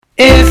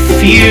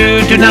If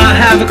you do not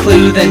have a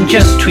clue, then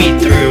just tweet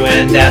through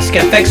and ask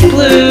FX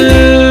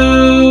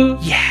Blue.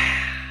 Yeah.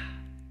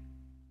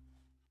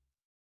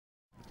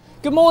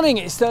 Good morning,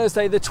 it's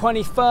Thursday the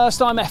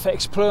 21st. I'm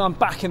FX Blue. I'm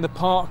back in the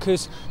park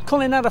because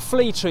Colin had a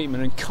flea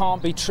treatment and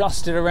can't be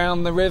trusted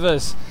around the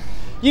rivers.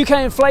 UK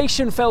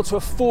inflation fell to a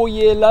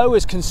 4-year low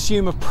as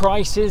consumer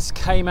prices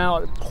came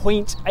out at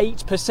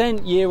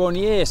 0.8% year on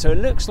year. So it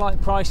looks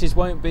like prices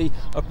won't be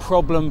a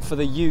problem for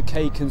the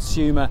UK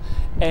consumer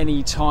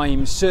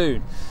anytime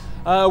soon.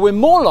 We're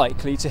more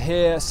likely to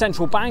hear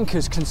central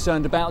bankers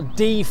concerned about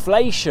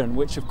deflation,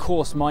 which of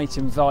course might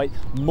invite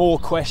more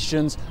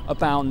questions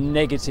about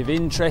negative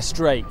interest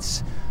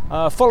rates.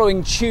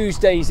 Following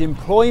Tuesday's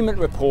employment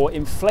report,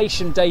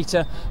 inflation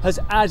data has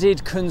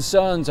added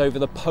concerns over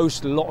the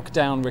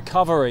post-lockdown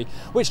recovery,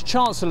 which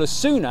Chancellor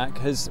Sunak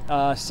has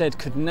said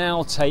could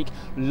now take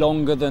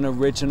longer than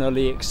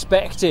originally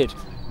expected.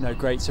 No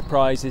great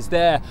surprises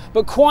there,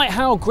 but quite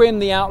how grim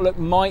the outlook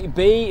might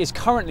be is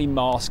currently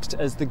masked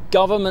as the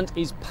government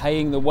is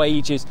paying the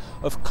wages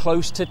of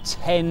close to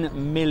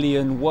 10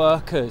 million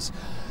workers.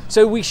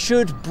 So we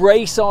should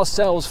brace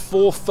ourselves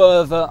for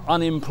further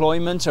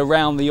unemployment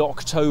around the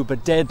October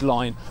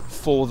deadline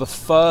for the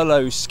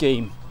furlough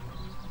scheme.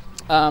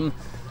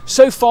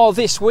 So far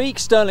this week,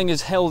 sterling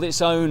has held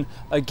its own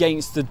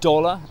against the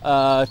dollar,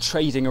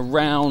 trading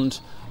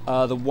around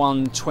the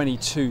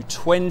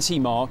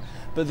 122.20 mark.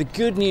 But the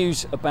good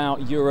news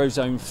about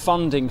Eurozone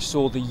funding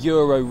saw the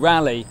euro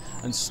rally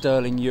and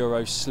sterling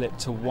euro slip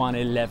to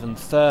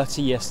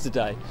 111.30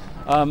 yesterday.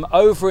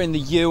 Over in the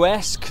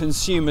US,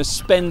 consumer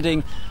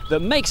spending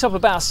that makes up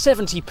about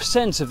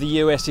 70% of the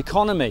US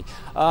economy.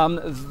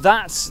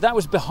 That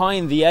was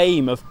behind the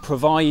aim of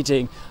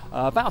providing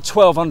about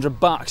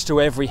 $1,200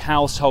 to every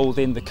household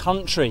in the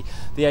country.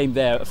 The aim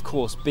there, of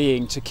course,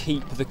 being to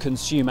keep the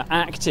consumer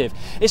active.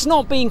 It's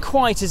not been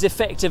quite as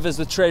effective as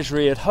the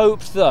Treasury had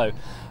hoped, though.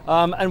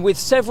 And with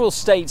several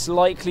states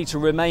likely to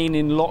remain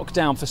in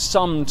lockdown for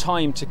some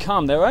time to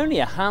come, there are only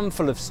a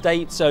handful of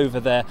states over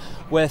there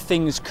where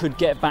things could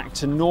get back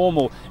to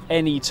normal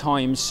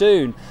anytime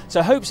soon.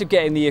 So hopes of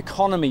getting the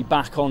economy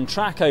back on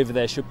track over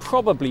there should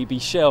probably be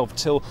shelved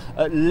till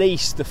at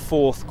least the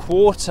fourth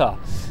quarter.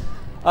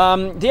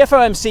 The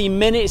FOMC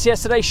minutes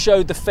yesterday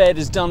showed the Fed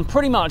has done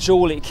pretty much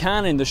all it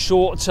can in the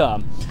short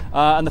term,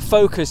 and the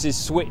focus is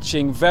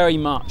switching very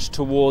much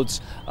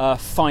towards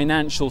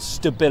financial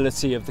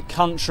stability of the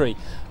country.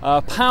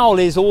 Powell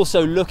is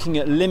also looking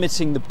at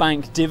limiting the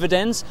bank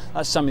dividends.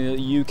 That's something that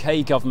the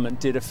UK government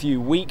did a few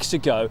weeks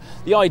ago.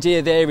 The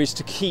idea there is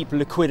to keep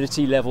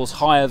liquidity levels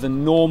higher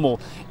than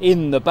normal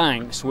in the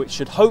banks, which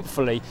should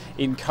hopefully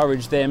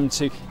encourage them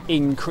to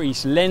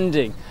increase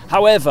lending.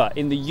 However,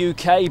 in the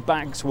UK,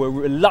 banks were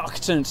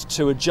reluctant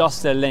to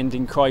adjust their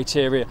lending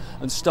criteria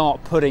and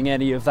start putting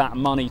any of that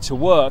money to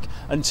work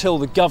until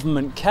the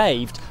government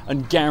caved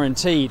and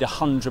guaranteed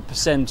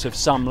 100% of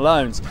some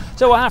loans.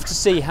 So we'll have to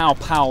see how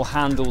Powell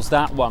handles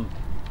that one.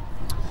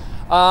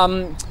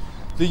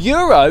 The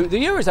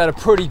Euro's had a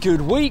pretty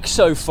good week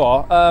so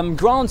far.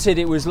 Granted,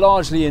 it was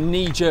largely a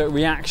knee-jerk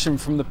reaction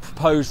from the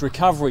proposed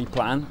recovery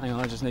plan. Hang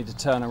on, I just need to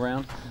turn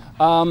around.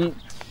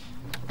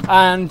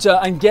 And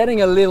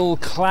getting a little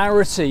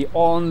clarity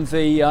on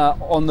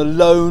the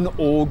loan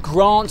or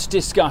grant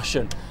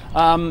discussion.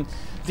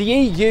 The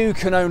EU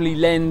can only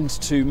lend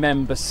to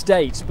member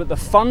states, but the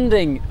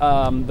funding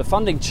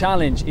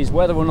challenge is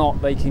whether or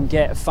not they can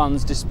get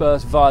funds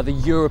dispersed via the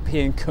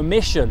European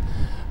Commission,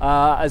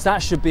 as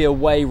that should be a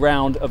way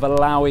round of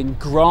allowing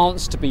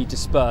grants to be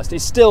dispersed.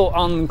 It's still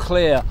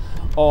unclear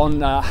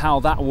on how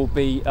that will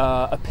be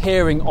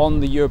appearing on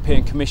the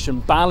European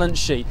Commission balance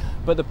sheet,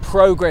 but the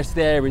progress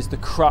there is the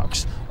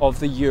crux of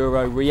the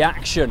euro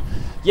reaction.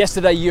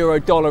 Yesterday, euro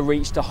dollar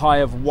reached a high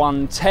of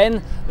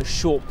 110. The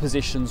short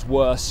positions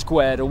were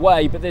squared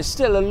away, but there's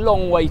still a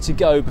long way to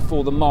go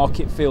before the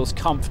market feels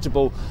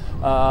comfortable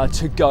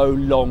to go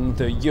long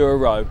the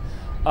euro.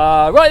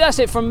 Right, that's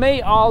it from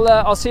me.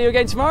 I'll see you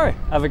again tomorrow.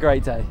 Have a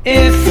great day.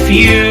 If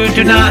you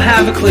do not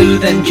have a clue,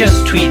 then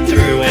just tweet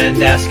through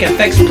and ask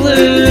FX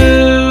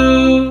Blue.